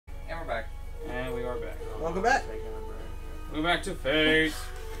are back. Welcome back. We're back to Fate.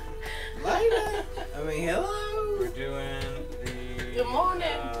 Later. I mean, hello. We're doing the. Good morning.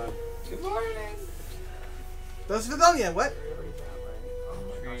 Good morning. Those for them yet? What?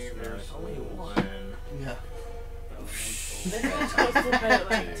 Tree versus Only one. Yeah. This is supposed to be at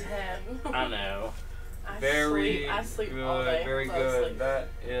like 10. I know. Very I sleep good. all day. Very so good. sleep. That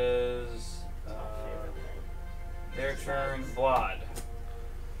is their turn. Blood.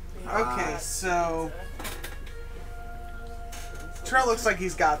 Okay, so Trell looks like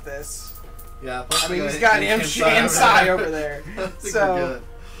he's got this. Yeah, I mean, he's got Imshi and Sai over there. So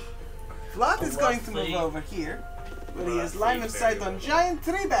Vlad is going to move over here, but he has line of sight on giant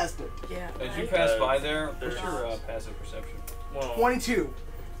tree bastard. Yeah. As you pass by there, what's your passive perception? Well, 22.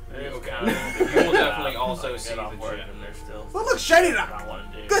 Okay. You will definitely also see the gem. Well, look, shiny rock. I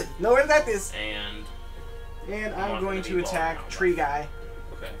want to do. Good. Know where that is. And I'm going to attack Tree Guy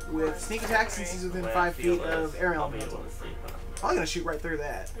Okay. with sneak attack since he's within 5 feet of air elemental. I'm gonna shoot right through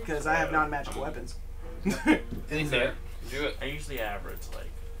that because I have non-magical weapons. Anything there? Do it. I usually average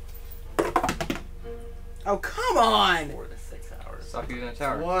like Oh, come on! 4 to 6 hours. Stop using a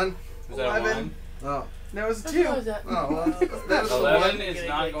tower. 1. Is that a 11. one? Oh. No, it was a 2. Oh, well, that was a 11 1. is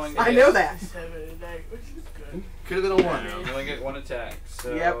not going to I hit. know that. 7 and 8, which is good. Could have been a 1. You only get one attack,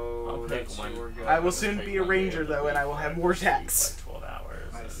 so Yep. I'll take that's one. your go. I will soon be a ranger though, and I will have more attacks. Like 12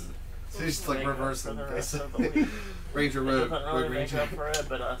 hours. Nice. And So he's just like reversing, for the rest of the basically. week. Ranger It Rogue. doesn't Rogue really make Ranger. up for it,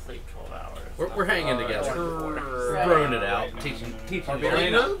 but I sleep 12 hours. We're hanging together. Throwing it out. Teaching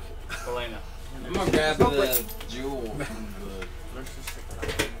Barbarian you. Rogue? Helena. I'm gonna grab the jewel from Let's just stick it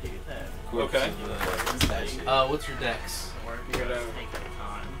out and do that. Okay. what's your dex? You're gonna-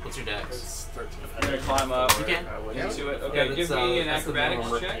 What's your dex? It's 13. I'm gonna climb up You can. into it. Yeah, Okay, that's, give me an that's the acrobatics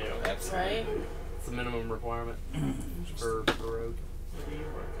minimum check. Right? It's the minimum requirement for rogue.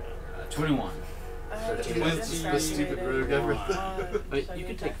 21. The stupid rogue everything. But you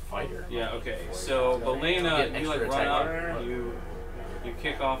can take fighter. Yeah, okay. So, Helena, Get you like extra run up, attack. you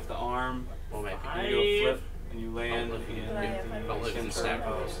kick off the arm, Well, maybe. and you do a flip, and you land in But live the in stack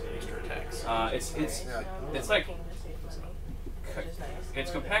those extra attacks. it's like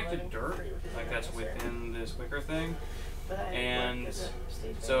it's compacted dirt, like that's within this wicker thing, and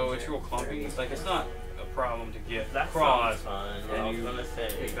so it's real clumpy. Like it's not a problem to get That across, sounds fun. I and was you gonna say.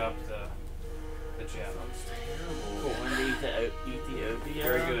 pick up the gem. Cool. When to Ethiopia.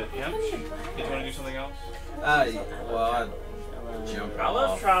 Very good. Yep. Did you want to do something else? Well, jump I love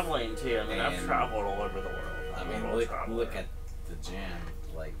off. traveling too. I mean, I've and- traveled all over the world. I I'm a mean, world look traveler. at the gem.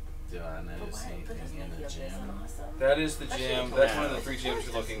 Like, do I notice anything in the gem? That is the gem. That's one of the 3 gems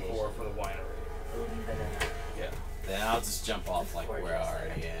you're looking for the winery. Yeah. Then I'll just jump off like where I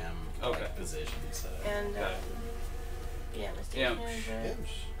already am, Okay. like positioned. So. And, Got it. yeah, Mr. Yeah.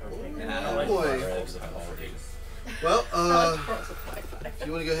 And I Oh, don't boy. like robes of holding. Well, if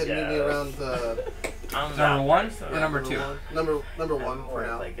you want to go ahead and move me around I'm Number 1 person. or number 2? number 1 for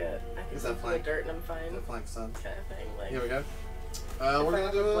now. Like a, Is that flank? dirt and I'm fine. The flank sun. Kind of thing. Like, Here we go. We're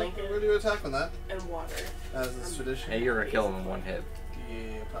gonna do an attack on that, and water. as is tradition. Hey, you're gonna kill him in one hit.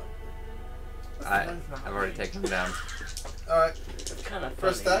 Yeah, probably. I've already taken him down. All right. it's kind of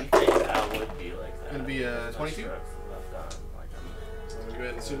First funny. attack. You think I would be like that. Gonna be 22. So go ahead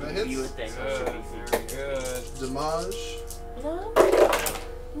and assume that You would hits. think I should Good. be Very good. Damage. No.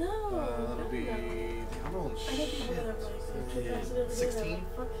 No. That'll be. I'm rolling I didn't shit. think of that, like, 16.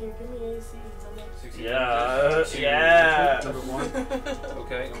 Fuck you, give me AC. 16. Yeah, yeah. Number 1.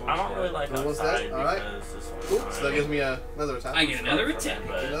 Okay. I don't really like What was outside that? All right. because this one's Cool. So that gives me another attack. I get another attack.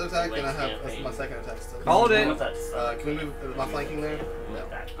 Another attack, and I have that's my second attack still. Called it. Can we move my flanking there? No.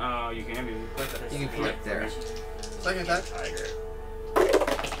 Oh, you can do. You can flip there. Second attack. Tiger.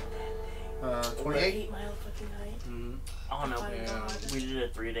 28. 8 mile fucking height. Mm-hmm. Oh no, Yeah. we did a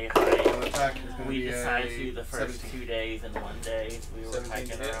 3-day hike. Another attack is gonna We be decided to do the a first 17. 2 days in 1 day. We were 17 hiking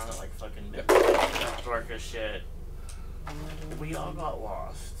hit. around at like fucking dark as shit. We all got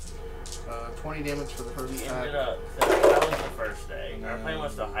lost. 20 damage for the first We attack. ended up, that was the first day. Our plan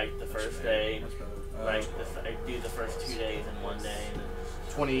was to hike the first day, Much better. like do the first 2 days in 1 day, and then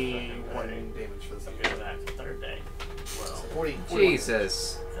 21 damage for the second. go back the third day. Well, 40. Jesus.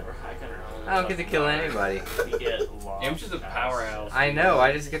 so we're hiking around. I don't get to kill anybody. We get lost. Im's just a powerhouse. I know,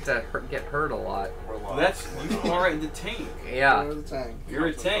 I just get to get hurt a lot. We're lost. That's you are in the tank. Yeah. The tank. You're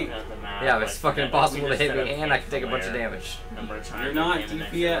a tank. Yeah, but it's fucking impossible to hit me and I can take a bunch of damage. You're not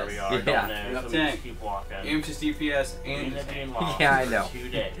DPS. Yeah. You're so we tank. just keep walking. Im's just DPS We and ended up getting lost Yeah, I know. for 2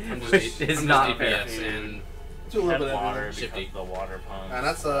 days. Which is not fair. and Do a little bit Had of water damage. because of the water pump. And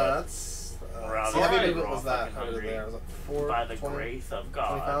that's We're out see how of many it. movement was that Fucking over hungry. there? Was it 4? By the 20, grace of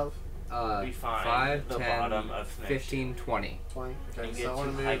God. 25? We find 5, the 10, bottom of Snake 15, 20. 20. Okay, and so get I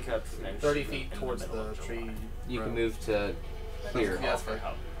want two to high move cup Snake 30 Shoot feet in towards middle the of tree. July. You can row. move to here. Yeah, that's fine.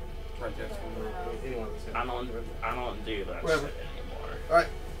 Help. Right there. Anyone that's in. I don't do that Whatever. shit anymore. Alright.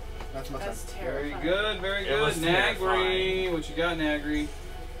 That's my turn. That's Very terrifying. good, very It good. was Nagri, terrifying. what you got, Nagri?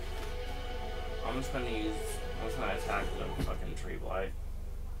 I'm just gonna attack the fucking tree blight.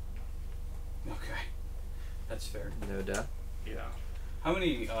 Okay, that's fair. No doubt. Yeah. How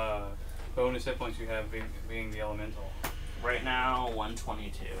many bonus hit points you have being the elemental? Right now,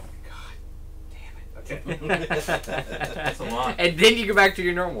 122. God damn it. Okay. That's a lot. And then you go back to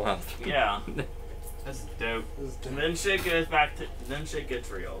your normal health. Yeah. That's dope. And then shit goes back to shit gets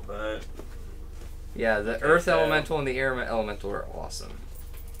real, but Yeah, the earth elemental and the air elemental are awesome.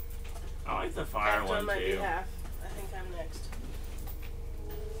 I like the fire After one on my too. behalf. I think I'm next.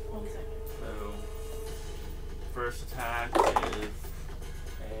 1 second. So first attack is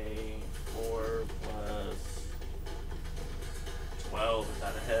a 4 plus 12. Is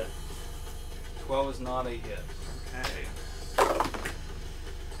that a hit? 12 is not a hit. Okay.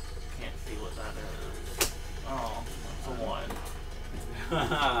 Can't see what that is. Oh, that's a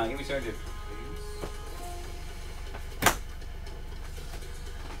 1. Give me Sergeant.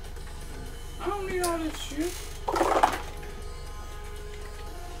 I don't need all this shit.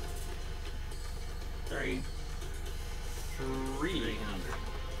 3. 300.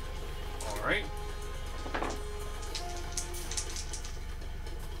 Alright.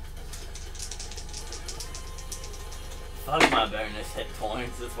 Fuck my bonus hit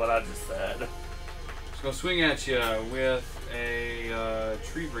points, is what I just said. Just gonna swing at you with a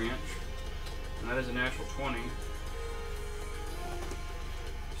tree branch. And that is a natural 20.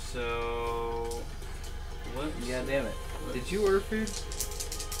 So let's Yeah, damn it. Did you order food?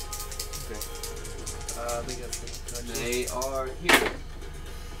 We got some. They are here.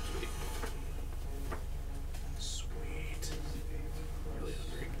 Sweet. Really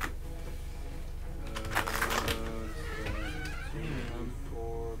hungry.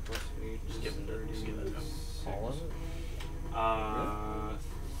 4 plus 8 is 30. All of it?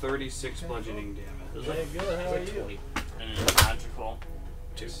 36 bludgeoning damage. Is it good. How are you? And it's magical.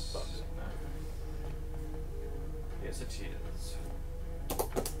 $2. Yes, it is.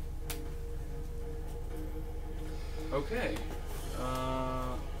 Okay.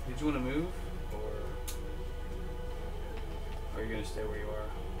 Did you want to move, or are you gonna stay where you are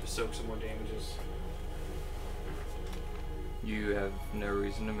to soak some more damages? You have no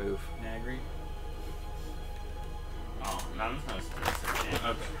reason to move. Nagri. Oh, no, I'm just gonna stay.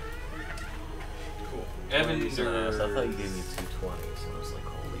 Okay. Cool. I thought you gave me 220, so I was like,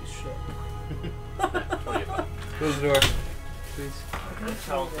 holy shit. Close the door, please. This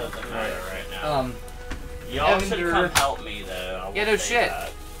health doesn't matter right now. Y'all should Evander- come help me though. I will Yeah, no say shit.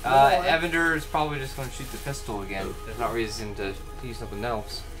 that. Evander is probably just going to shoot the pistol again. There's not reason to use something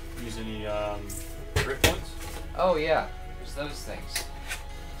else. Use any grit points? Oh yeah, there's those things.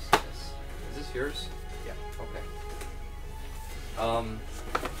 Is this yours? Yeah. Okay.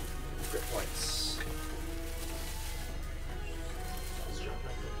 Grit points.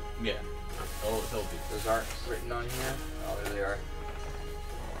 Yeah. Oh, he'll be. Those aren't written on here. Oh, there they are.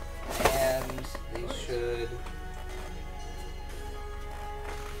 And they should.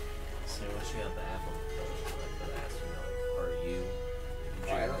 So what you got the apple? Like the last one, like, are you?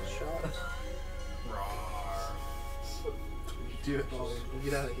 Violent shot. Do it, Ollie.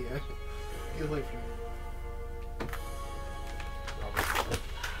 Get out of here. Get away from me.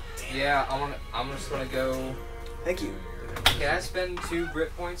 Yeah, I'm just gonna go. Thank you. Can I spend 2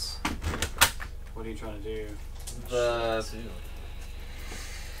 grit points? What are you trying to do? The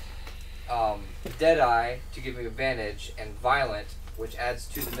Deadeye to give me advantage, and Violent, which adds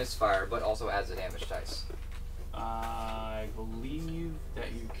to the misfire, but also adds a damage dice. I believe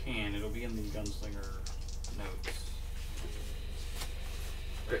that you can. It'll be in the gunslinger notes.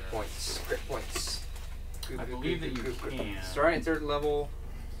 Grit points. Grit points. I believe that you can. Starting at 3rd level,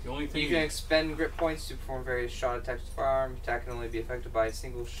 The only thing you can expend grit points to perform various shot attacks with firearm. Attack can only be affected by a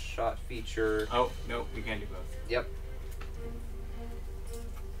single shot feature. Oh, no, you can't do both. Yep.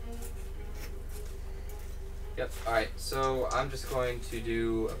 Yep. Alright, so I'm just going to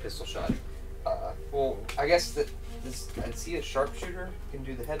do a pistol shot. Well, I guess that this. I see a sharpshooter can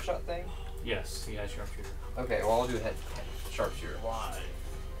do the headshot thing. Yes, he has sharpshooter. Okay, well I'll do a sharpshooter. Why?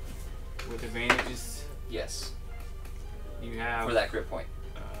 With advantages, Yes, you have. for that grit point.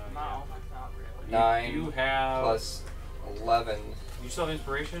 No. Not really. 9 You have. plus 11. You still have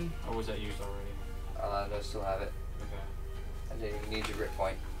inspiration, or was that used already? No, still have it. Okay. I didn't need the grit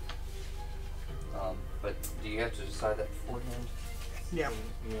point. But do you have to decide that beforehand? Yeah.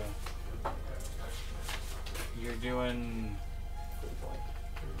 Yeah. You're doing.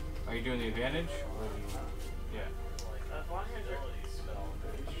 Are you doing the advantage? Or yeah. As long as you're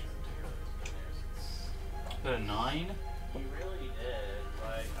Is that a 9? You really did.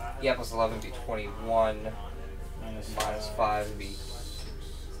 Like, Yeah, plus 11 would be 21. Minus 5 would be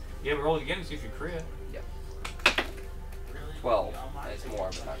Yeah, but roll it again and see if you crit. 12. It's more,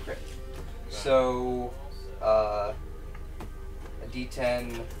 but not crit. So, a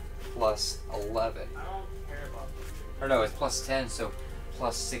D10 plus 11. I don't care about Or no, it's plus 10, so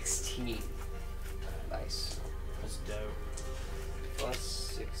plus 16. Nice. That's dope. Plus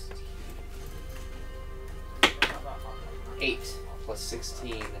 16. 8 plus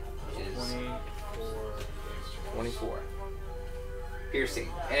 16 is 24. Piercing.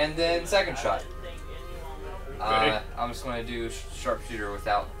 And then second shot. I'm just going to do sharpshooter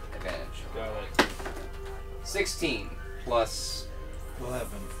without advantage. Got it. 16 plus 11.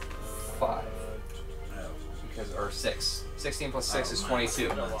 5. Because, or 6. 16 plus 6 is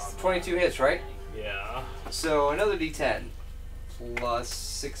 22. 22 hits, right? Yeah. So another D10 plus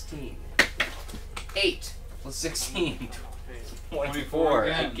 16. 8 plus 16. 24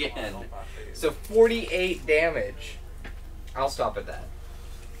 again. So 48 damage. I'll stop at that.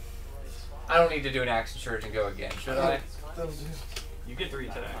 I don't need to do an action surge and go again, should I? You get 3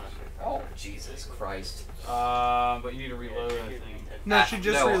 attacks. Oh, Jesus Christ. But you need to reload, I think. No, she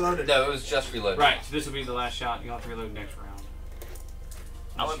just reloaded. No, it was just reloaded. Right, so this will be the last shot. You'll have to reload next round.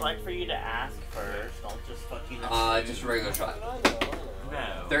 I would like for you to ask first. Don't just fucking. Just a regular shot.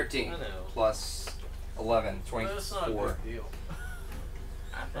 No. 13 plus 11, 24.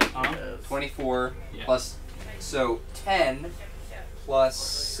 24 Yeah. plus, so 10 plus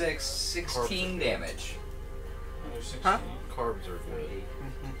 6, 16 damage. Another 16. Huh? Carbs are good.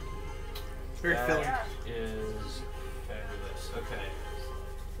 Very filling. Is fabulous. Okay.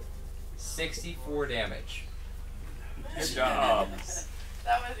 64 damage. Good job.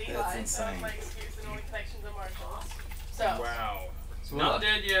 That was Eli. That's insane. That was my excuse and only connection to Marshall. So. Wow. So Not look,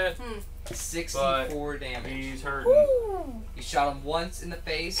 dead yet. 64 damage. He's hurting. You shot him once in the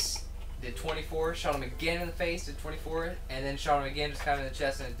face, did 24, shot him again in the face, did 24, and then shot him again just kind of in the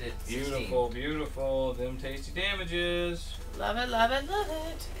chest and it did 16. Beautiful, beautiful. Them tasty damages. Love it, love it, love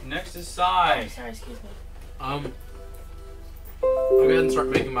it. Next is Oh, Sai. sorry, excuse me. I'll go ahead and start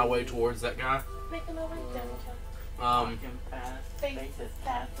making my way towards that guy. Making my way downtown. Faces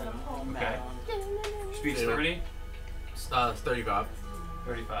fast and I'm home Okay. bound. Speed's 30. 35.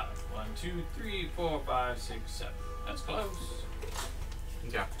 35. 1, 2, 3, 4, 5, 6, 7. That's close.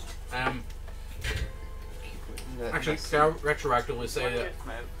 Okay. Actually, can I retroactively say that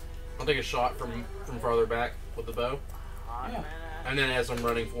I'll take a shot from farther back with the bow, Yeah. and then as I'm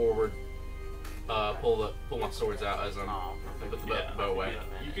running forward, pull my swords out as I'm put the Yeah. bow away.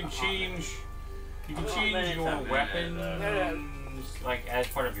 You can change. You can change your weapons like as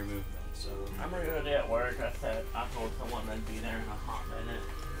part of your movement. So I'm gonna be at work. I said I told someone I'd be there in a hot minute.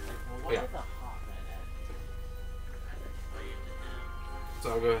 Like, well, what Yeah. is a hot minute?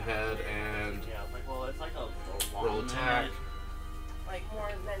 So I'll go ahead and Yeah, I was like, well, it's like a long roll attack. minute. Like more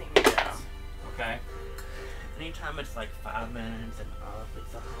than many minutes. Yeah. okay. Anytime it's like 5 minutes and up,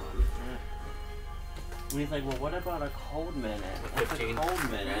 it's a hot minute. And he's like, well, what about a cold minute? What's 15. a cold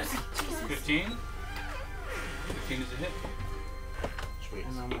minute? 15. 15 is a hit. Sweet.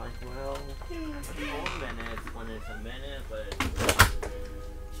 And I'm like, well, a cold minute's when it's a minute, but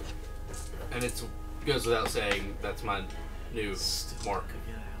And it goes without saying that's my new mark.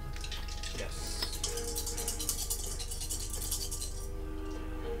 Yes.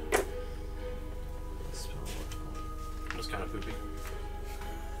 It was kind of poopy.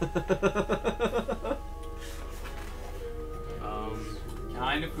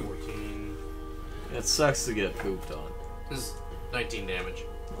 Kind of 14. It sucks to get pooped on. This is 19 damage.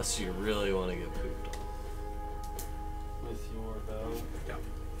 Unless you really want to get pooped on. with your bow. Yeah.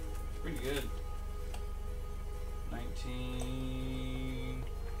 It's pretty good. 19.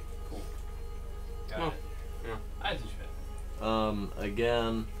 Cool. Got Well, it. yeah. I think you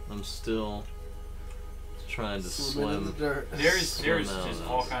Again, I'm still trying to Swimming in the swim. dirt. There's Swim just out.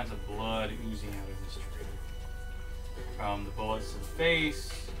 all kinds of blood oozing out of this tree. From the bullets to the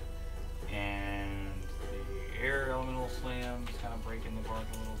face, and the air elemental slams kind of breaking the bark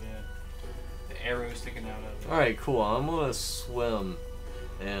a little bit. The arrow sticking out of it. Alright, cool. I'm gonna swim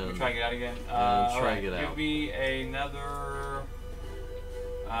and We'll try to get out again. try alright, to get give out. me another,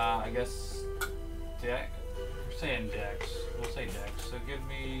 I guess, deck. We're saying dex. We'll say dex. So give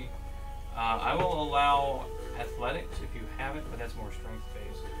me, I will allow athletics if you have it, but that's more strength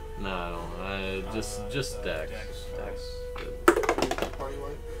based. no, I don't. Just so dex. dex. Dex. Alright. Good. Party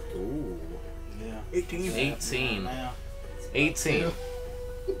light. Ooh. Yeah. 18. 18. Now, 18.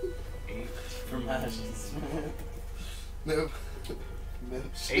 8. from Ashes. No. No.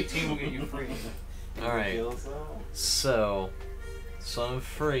 18 will get you free. Alright. So I'm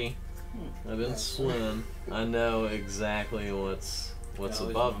free. I've been swimming. I know exactly what's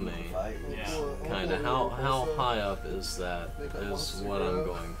above me. Yeah. Kinda. How high up is that? Is what I'm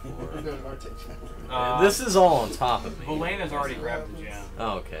going for. This is all on top of me. Helena's already grabbed the gem.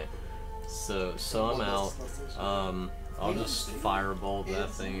 Oh, okay. So I'm out. I'll just firebolt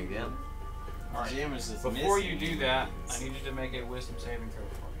that thing again. Alright. Jammers is Before you missing. do that, I need you to make a wisdom saving throw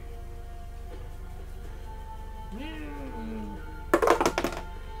for me.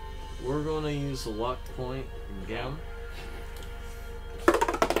 We're gonna use a luck point again.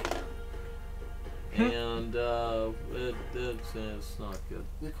 And it's not good.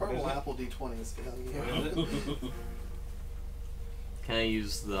 Your cardinal apple D20 is failing you. Can I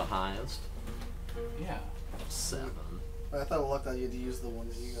use the highest? Yeah. 7. I thought luck that you had to use the one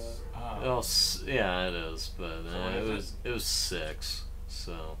that you got. Oh, yeah, it is, but So what is it was 6,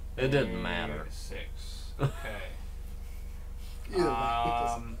 so it didn't matter. 6. Okay.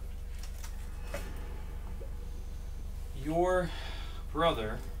 Yeah. Your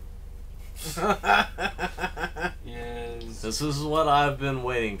brother is. This is what I've been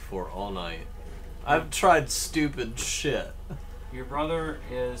waiting for all night. I've tried stupid shit. Your brother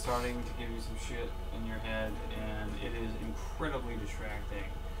is starting to give you some shit in your head, and it is incredibly distracting.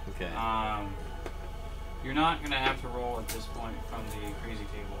 Okay. You're not gonna have to roll at this point from the crazy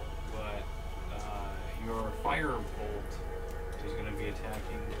table, but your fire bolt is gonna be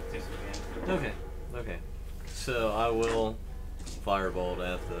attacking with disadvantage. Okay. Okay. So I will firebolt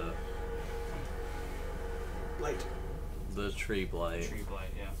at Light. the tree blight. Tree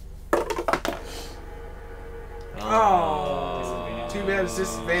blight, yeah. Oh. Too bad it's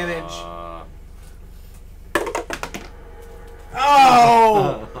disadvantage.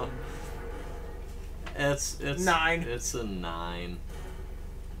 Oh! It's 9. It's a 9.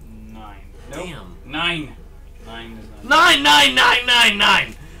 9. Nope. Damn. 9. 9 is not. 9, 9, 9, 9,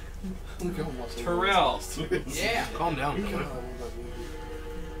 9. Terrell. Yeah. Calm down.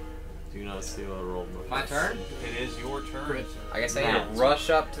 Do you not see what I rolled? My turn? It is your turn. I guess I need to rush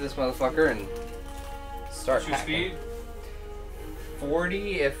up to this motherfucker and start What's your hacking. speed?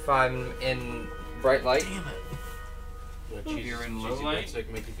 40 if I'm in bright light. Damn it. You're in low light? So I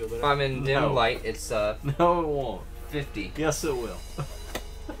can make you feel If better. I'm in dim No. light, it's No, it won't. 50. Yes, it will.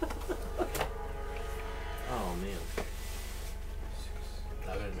 Oh man.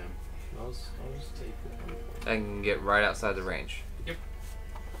 Not bad, man. I'll just take it. I can get right outside the range.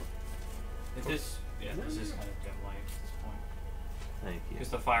 This is kind of dim light at this point. Thank you. Because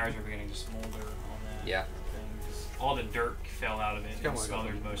the fires are beginning to smolder on that. Yeah. Thing. Just all the dirt fell out of it and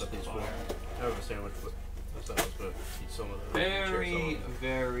smothered most of the fire. I have a sandwich, but that's how I was going to eat some of that. Very,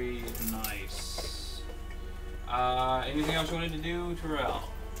 very nice. Anything else you wanted to do, Terrell?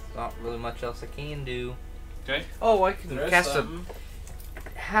 Not really much else I can do. Okay. Oh, I can There's cast a. something.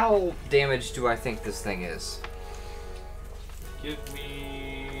 How damaged do I think this thing is? Give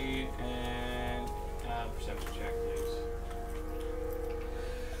me an perception check, please.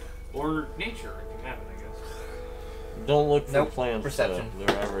 Or nature, if you have it, I guess. Don't look for Nope, plants. perception.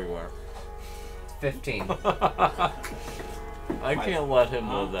 They're everywhere. 15. I can't let him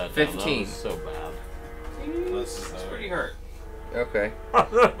live that down. That 15. was so bad. It's pretty hurt. Okay.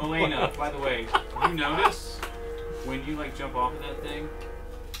 Elena, by the way, you notice when you like jump off of that thing,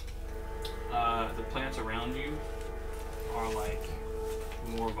 the plants around you are like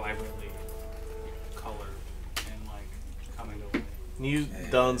more vibrantly colored and like coming to life. You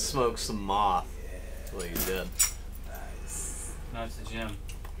done smoked some moth. That's what you did. Nice. No, it's the gem.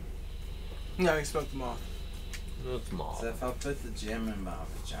 No, he smoked them off. It's moth. So if I put the gem in my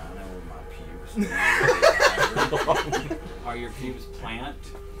vagina with my pubes, Are your pubes plant?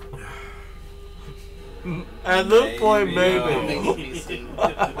 At this point, maybe.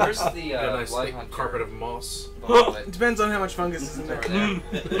 Where's the Got a nice blood thick hunter? carpet of moss. Bottle It it depends on how much fungus is in over there.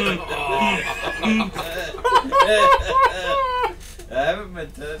 there. I haven't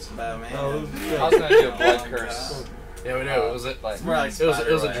been touched by a man. I was gonna do a blood curse. Yeah, we know. It was a Like, It's more like it was a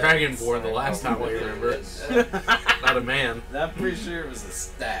spider dragonborn the last time we remember. Not a man. I'm pretty sure it was a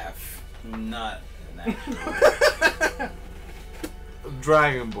staff, not an actual.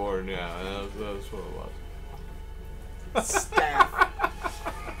 Dragonborn, yeah, that's what it was. Staff.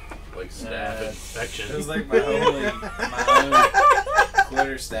 Like stab infection. It was like my own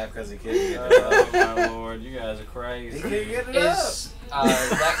glitter staff because he couldn't get it Oh up. my lord, you guys are He crazy. couldn't get it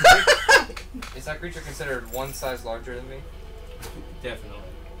is that creature considered one size larger than me? Definitely.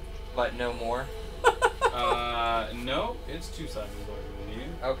 But no more? No, it's 2 sizes larger than you.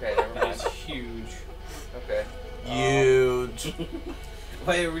 Okay, never mind. It's huge. Okay. Huge.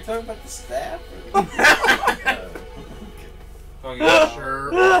 Wait, are we talking about the staff? Talking about,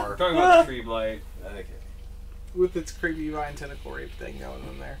 Sure. we're talking about the tree blight. Okay. With its creepy vine tentacle rape thing going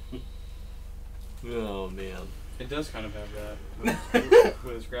on there. Oh man. It does kind of have that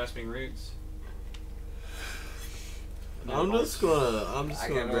with its grasping roots. I'm just gonna got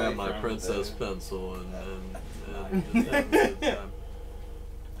no grab way my from princess it. pencil and just have a good time.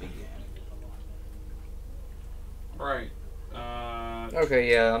 Right.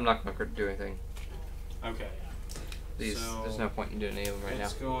 Okay, yeah, I'm not gonna do anything. Okay. These, So, there's no point in doing any of them right now.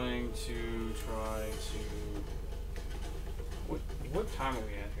 it's going to try to. What time are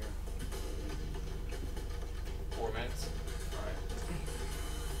we at here? 4 minutes. Alright.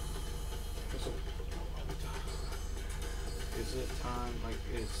 Is it time? Like,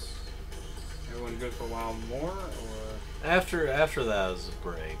 is everyone good for a while more, or? After that is a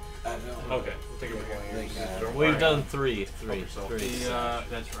break. I know. Okay, we'll take a break. We've done three. That's right.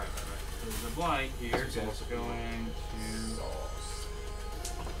 That's right. So the blight here is going to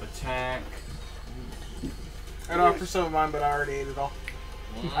attack. I'd offer some of mine, but I already ate it all.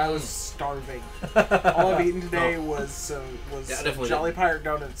 I was starving. All I've eaten today was some Jolly Pirate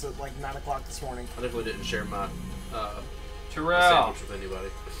donuts at like 9 o'clock this morning. I definitely didn't share my Terrell. sandwich with anybody.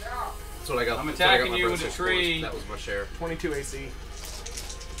 That's what I got. I'm that's what I got attacking my you with a breadsticks for. tree. That was my share. 22 AC.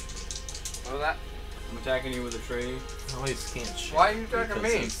 What was that? I'm attacking you with a tree. Oh, he can't shoot. Why are you attacking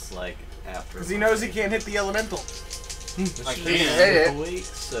because me? It's like after. Because he knows he can't hit the elemental. I Hit can. it. Week,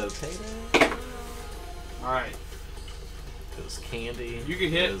 so take it. Alright. Because candy. You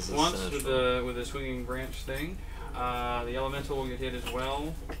get hit is once essential. with a swinging branch thing. The elemental will get hit as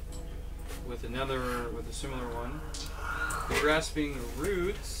well with a similar one. The grasping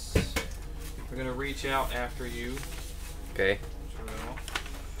roots are going to reach out after you. Okay. Terrell.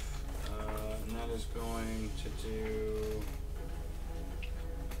 And that is going to do.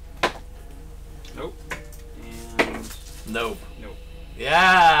 Nope. And Nope. nope.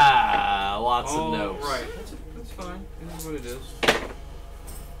 Yeah, lots of Oh, nopes. right. That's fine. This is what it is.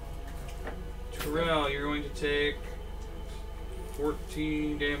 Terrell, you're going to take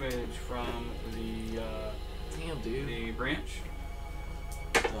 14 damage from the Damn, dude. the branch.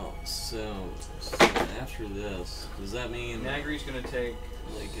 Oh, so after this, does that mean Nagri's going to take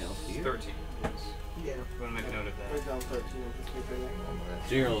like out here? 13. Yes. Yeah. I'm going to make a note of Right that. down 13.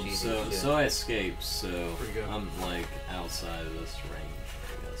 Gerald, so I escaped, so Pretty good. I'm like outside of this range, I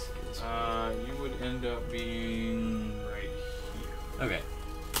guess. at this point. You would end up being right here, Okay.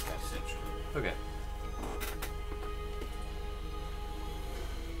 essentially. Okay.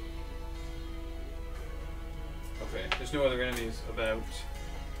 Okay, there's no other enemies about.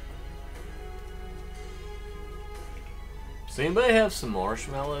 Does anybody have some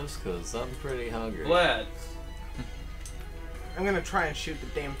marshmallows? Because I'm pretty hungry. Vlad. I'm gonna try and shoot the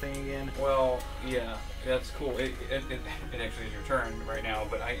damn thing again. Well, yeah, that's cool. It actually is your turn right now,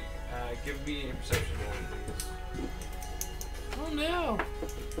 but give me a perception roll, please. Oh no!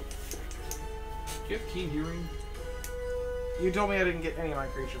 Do you have keen hearing? You told me I didn't get any of my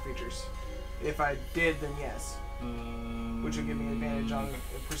creature features. If I did, then yes. Which would give me advantage on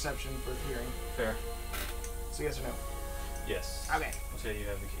perception for hearing. Fair. So yes or no? Yes. Okay. I'll say you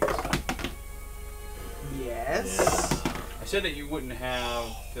have the keys. Yes. I said that you wouldn't have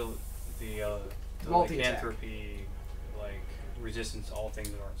the Multi-attack. lycanthropy, like resistance to all things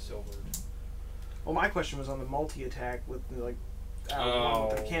that aren't silvered. Well, my question was on the multi-attack with the, like Oh,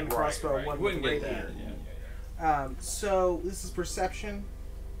 one with the cannon right, crossbow, right. one You with wouldn't the get that. rapier. Yeah. So this is perception.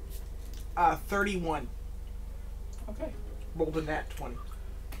 31. Okay. Rolled a nat 20.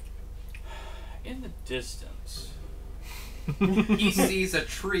 In the distance. He sees a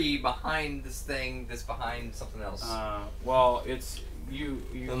tree behind this thing that's behind something else. Well, it's you.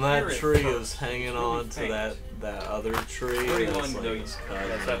 And that hear it tree first. is hanging It's really on to faint. that other tree. 31 It's like though. it's That's cut.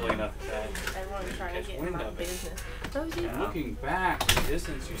 definitely enough attack. Everyone's trying to Catch get in wind my of it. business. Rosie, And looking back in the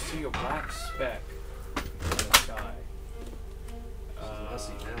distance, you see a black speck in the sky.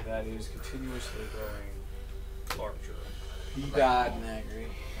 That is continuously growing larger. He died, Nagri.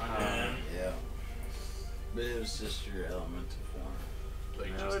 Um, Yeah. But it was just your elemental form. But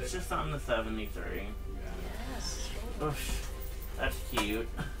you No, just it's did. just on the 73. Oof. That's cute.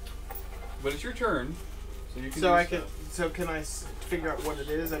 But it's your turn, so you can. So do I can. stuff. So can I figure out what it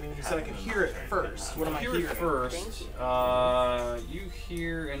is? I mean, you said I could hear it first. What am I Hear hearing? it first. Thank You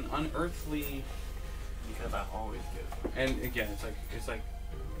hear an unearthly, Because I always get and again, it's like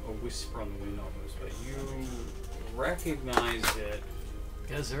a whisper on the wind almost. But you recognize it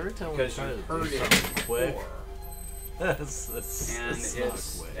Guys, every time we because try you to heard do it something quick, before. that's And not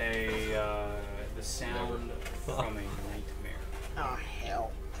it's quick. the sound from a nightmare. Oh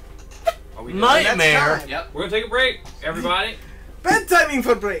hell! Are we done? Nightmare. That's time. Yep. We're gonna take a break, everybody. Bedtiming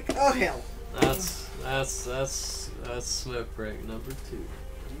for break. Oh hell! That's smoke break number 2.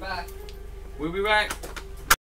 Bye. We'll be back.